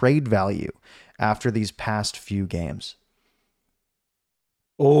Garland's trade value after these past few games?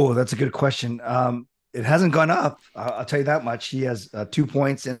 Oh, that's a good question. It hasn't gone up. I'll tell you that much. He has 2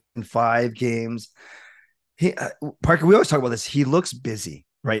 points in 5 games. Parker, we always talk about this. He looks busy.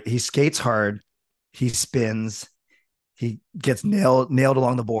 right? He skates hard, he spins, he gets nailed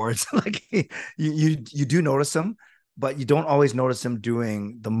along the boards. Like you do notice him, but you don't always notice him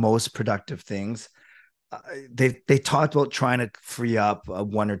doing the most productive things. They talked about trying to free up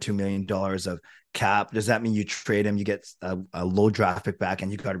 $1 or $2 million of cap. Does that mean you trade him? You get a low draft pick back,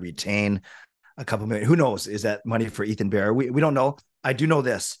 and you got to retain a couple million. Who knows? Is that money for Ethan Bear? We don't know. I do know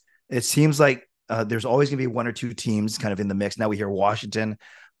this. It seems like there's always going to be one or two teams kind of in the mix. Now we hear Washington,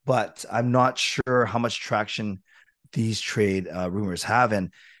 but I'm not sure how much traction these trade rumors have.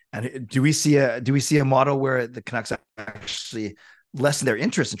 And do we see a model where the Canucks actually lessen their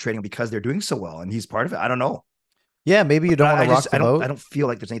interest in trading because they're doing so well and he's part of it? I don't know. Yeah, maybe you don't want to rock the boat. I don't feel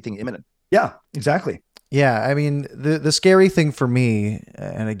like there's anything imminent. Yeah, exactly. Yeah, I mean, the scary thing for me,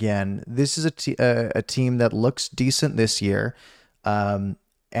 and again, this is a team that looks decent this year.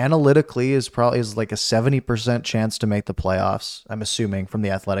 Analytically is like a 70% chance to make the playoffs. I'm assuming from the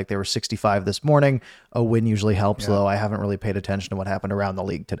Athletic. They were 65 this morning. A win usually helps, though. I haven't really paid attention to what happened around the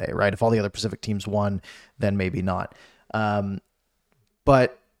league today, right? If all the other Pacific teams won, then maybe not.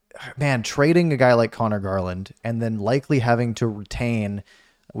 But man, trading a guy like Connor Garland and then likely having to retain,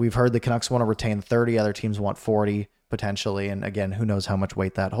 we've heard the Canucks want to retain 30, other teams want 40 potentially. And again, who knows how much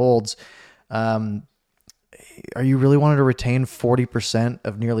weight that holds. Are you really wanting to retain 40%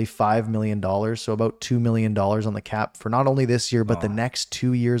 of nearly $5 million? So about $2 million on the cap for not only this year, but the next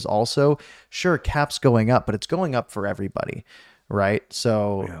 2 years also. Sure, cap's going up, but it's going up for everybody, right?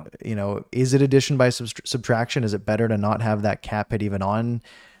 So, is it addition by subtraction? Is it better to not have that cap hit even on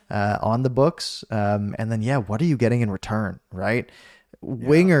the books? And then, what are you getting in return, right?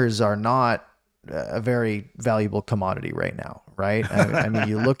 Wingers are not a very valuable commodity right now, right? I mean,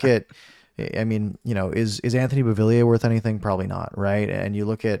 you look at... is Anthony Beauvillier worth anything? Probably not, right? And you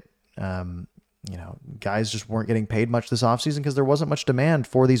look at, guys just weren't getting paid much this offseason because there wasn't much demand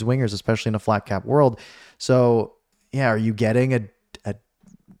for these wingers, especially in a flat cap world. So, are you getting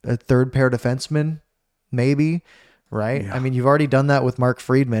a third pair defenseman? Maybe, right? Yeah. I mean, you've already done that with Mark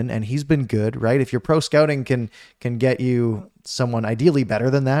Friedman, and he's been good, right? If your pro scouting can get you someone ideally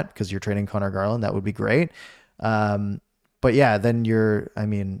better than that, because you're trading Connor Garland, that would be great. But yeah, then you're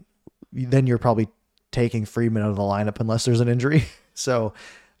probably taking Friedman out of the lineup unless there's an injury. So,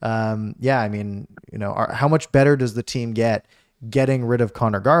 how much better does the team get getting rid of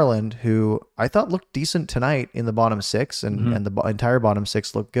Connor Garland, who I thought looked decent tonight in the bottom six, and the entire bottom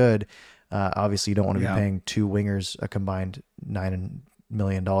six looked good. Obviously, you don't want to be paying two wingers a combined $9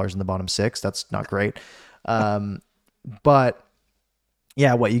 million in the bottom six. That's not great. But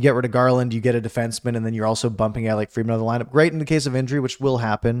you get rid of Garland, you get a defenseman, and then you're also bumping out like Friedman out of the lineup. Great in the case of injury, which will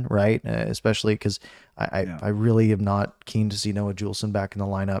happen, right? Especially because I really am not keen to see Noah Juleson back in the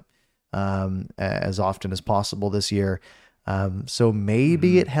lineup as often as possible this year. So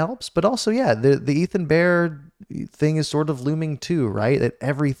maybe it helps, but also, the Ethan Bear thing is sort of looming too, right? That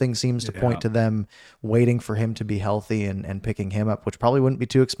everything seems to point to them waiting for him to be healthy and picking him up, which probably wouldn't be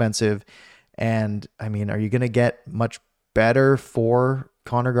too expensive. And I mean, are you going to get much better for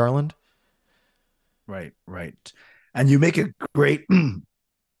Connor Garland? Right. And you make a great, you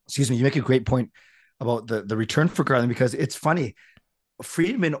make a great point about the return for Garland, because it's funny.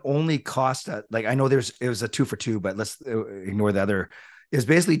 Friedman only cost I know it was a 2 for 2, but let's ignore the other. It's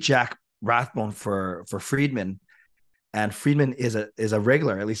basically Jack Rathbone for Friedman, and Friedman is a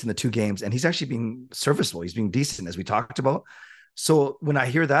regular, at least in the 2 games, and he's actually being serviceable. He's being decent, as we talked about. So when I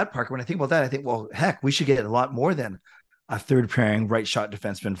hear that, Parker, when I think about that, I think, well, heck, we should get a lot more than a third pairing right shot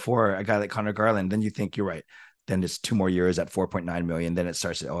defenseman for a guy like Connor Garland. Then you think you're right. Then it's 2 more years at $4.9 million. Then it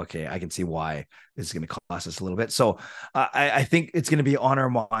starts to, okay, I can see why this is going to cost us a little bit. So I think it's going to be on our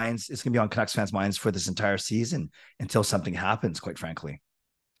minds. It's going to be on Canucks fans' minds for this entire season until something happens, quite frankly.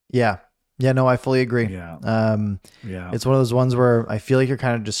 Yeah. Yeah, no, I fully agree. It's one of those ones where I feel like you're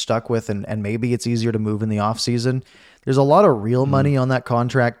kind of just stuck with, and maybe it's easier to move in the off season. There's a lot of real money on that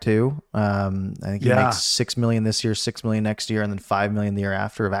contract too. I think he makes $6 million this year, $6 million next year, and then $5 million the year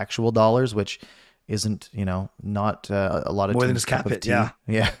after of actual dollars, which isn't, not a lot of more than his cap hit. Yeah.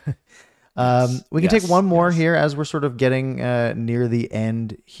 We can take one more here as we're sort of getting near the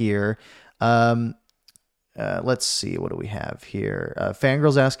end here. Let's see, what do we have here?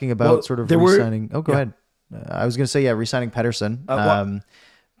 Fangirl's asking about sort of re-signing. Go ahead. I was going to say, re-signing Pettersson.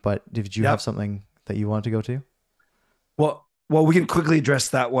 But did you have something that you wanted to go to? Well, we can quickly address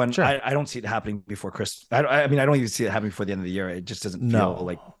that one. Sure. I don't see it happening before Christmas. I don't even see it happening before the end of the year. It just doesn't feel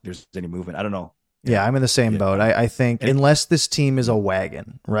like there's any movement. I don't know. Yeah, I'm in the same boat. I think unless this team is a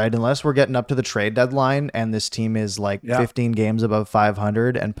wagon, right? Unless we're getting up to the trade deadline and this team is like 15 games above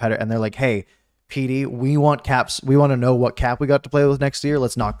 500 and they're like, hey, Petey, we want caps. We want to know what cap we got to play with next year.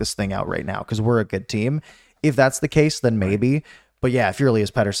 Let's knock this thing out right now because we're a good team. If that's the case, then maybe. Right. But yeah, if you're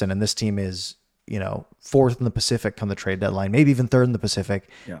Elias Pettersson and this team is, fourth in the Pacific come the trade deadline, maybe even third in the Pacific,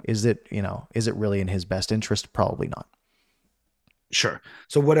 is it really in his best interest? Probably not. Sure.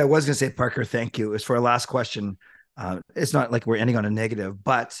 So what I was going to say, Parker, thank you, is for our last question. It's not like we're ending on a negative,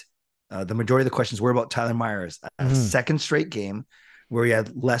 but the majority of the questions were about Tyler Myers. A second straight game where he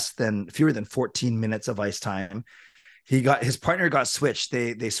had fewer than 14 minutes of ice time. His partner got switched.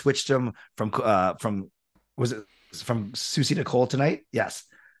 They switched him from Susie to Cole tonight? Yes.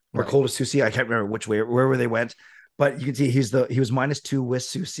 Or Cole to Susie. I can't remember wherever they went, but you can see he was -2 with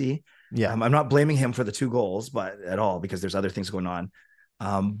Susie. Yeah. I'm not blaming him for the 2 goals, but at all, because there's other things going on.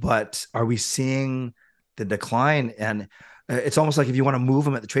 But are we seeing the decline? And it's almost like if you want to move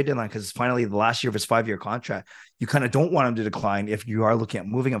him at the trade deadline, because it's finally the last year of his 5-year contract, you kind of don't want him to decline if you are looking at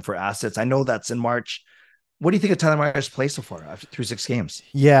moving him for assets. I know that's in March. What do you think of Tyler Myers' play so far through 6 games?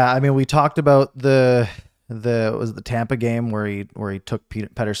 Yeah, I mean, we talked about the Tampa game where he took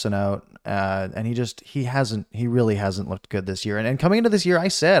Pettersson out, and he really hasn't looked good this year. And coming into this year, I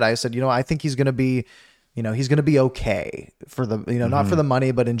said, I think he's going to be, he's going to be okay for the, not for the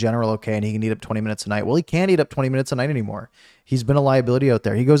money, but in general, okay. And he can eat up 20 minutes a night. Well, he can't eat up 20 minutes a night anymore. He's been a liability out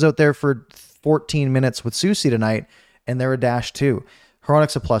there. He goes out there for 14 minutes with Susie tonight, and they're a -2.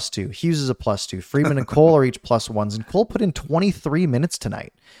 Hronek's a +2. Hughes is a +2. Freeman and Cole are each +1s, and Cole put in 23 minutes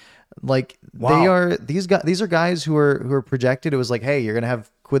tonight. Like, wow. These are guys who are projected. It was like, hey, you're going to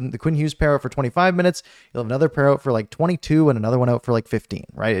have the Quinn Hughes pair out for 25 minutes. You'll have another pair out for like 22 and another one out for like 15,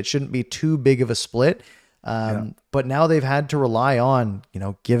 right? It shouldn't be too big of a split. But now they've had to rely on,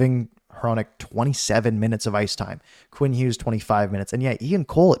 giving Hronek 27 minutes of ice time, Quinn Hughes 25 minutes. And yeah, Ian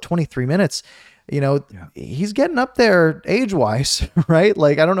Cole at 23 minutes, he's getting up there age-wise, right?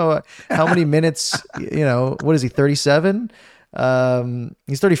 Like, I don't know how many minutes, what is he, 37?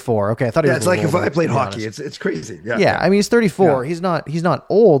 He's 34. Okay, I thought he was. It's like if I played hockey, it's crazy. Yeah. I mean, he's 34. Yeah. He's not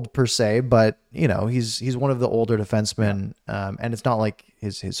old per se, but he's one of the older defensemen, and it's not like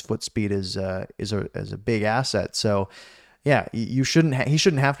his foot speed is a big asset. So yeah, he shouldn't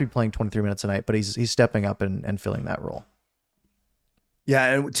have to be playing 23 minutes a night, but he's stepping up and filling that role.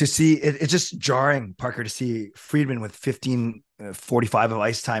 Yeah, and to see it's just jarring, Parker, to see Friedman with 15:45 of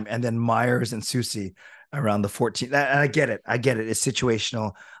ice time, and then Myers and Susie around the 14. And I get it. It's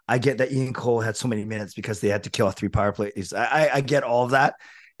situational. I get that Ian Cole had so many minutes because they had to kill 3 power plays. I get all of that.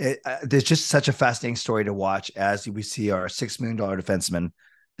 There's just such a fascinating story to watch as we see our $6 million defenseman.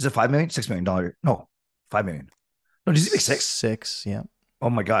 Is it $5 million? $6 million? No, $5 million. No, did he make 6? 6, yeah. Oh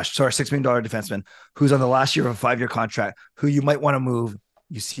my gosh. So our $6 million defenseman who's on the last year of a 5-year contract, who you might want to move.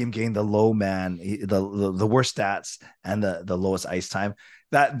 You see him getting the low man, the worst stats and the lowest ice time.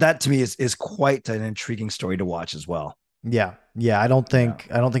 That to me is quite an intriguing story to watch as well. Yeah. I don't think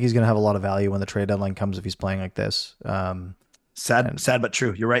he's going to have a lot of value when the trade deadline comes if he's playing like this. Sad but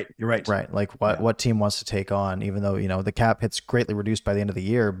true. You're right. Right. Like what team wants to take on, even though, the cap hit's greatly reduced by the end of the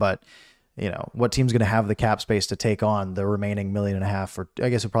year, but what team's going to have the cap space to take on the remaining $1.5 million, or I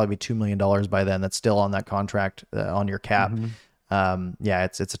guess it'll probably be $2 million by then. That's still on that contract on your cap. Yeah,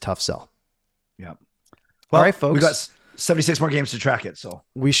 it's a tough sell. Yeah. Well, all right, folks. We got 76 more games to track it. So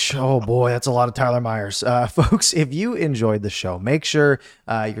oh boy, that's a lot of Tyler Myers. Folks, if you enjoyed the show, make sure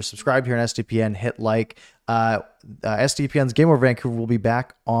you're subscribed here on SDPN, hit like. SDPN's Game Over Vancouver will be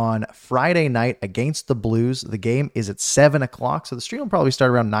back on Friday night against the Blues. The game is at 7:00, so the stream will probably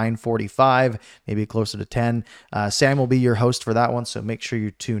start around 9:45, maybe closer to 10. Sam will be your host for that one, so make sure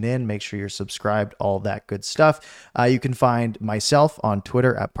you tune in, make sure you're subscribed, all that good stuff. You can find myself on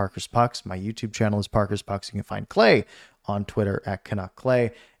Twitter at Parker's Pucks. My YouTube channel is Parker's Pucks. You can find Clay on Twitter at Canuck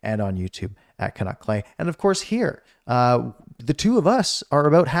Clay and on YouTube at Canuck Clay. And of course here, the two of us are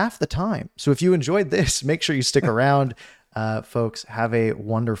about half the time. So if you enjoyed this, make sure you stick around. Folks, have a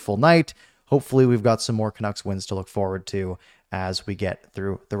wonderful night. Hopefully we've got some more Canucks wins to look forward to as we get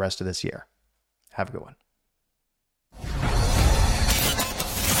through the rest of this year. Have a good one.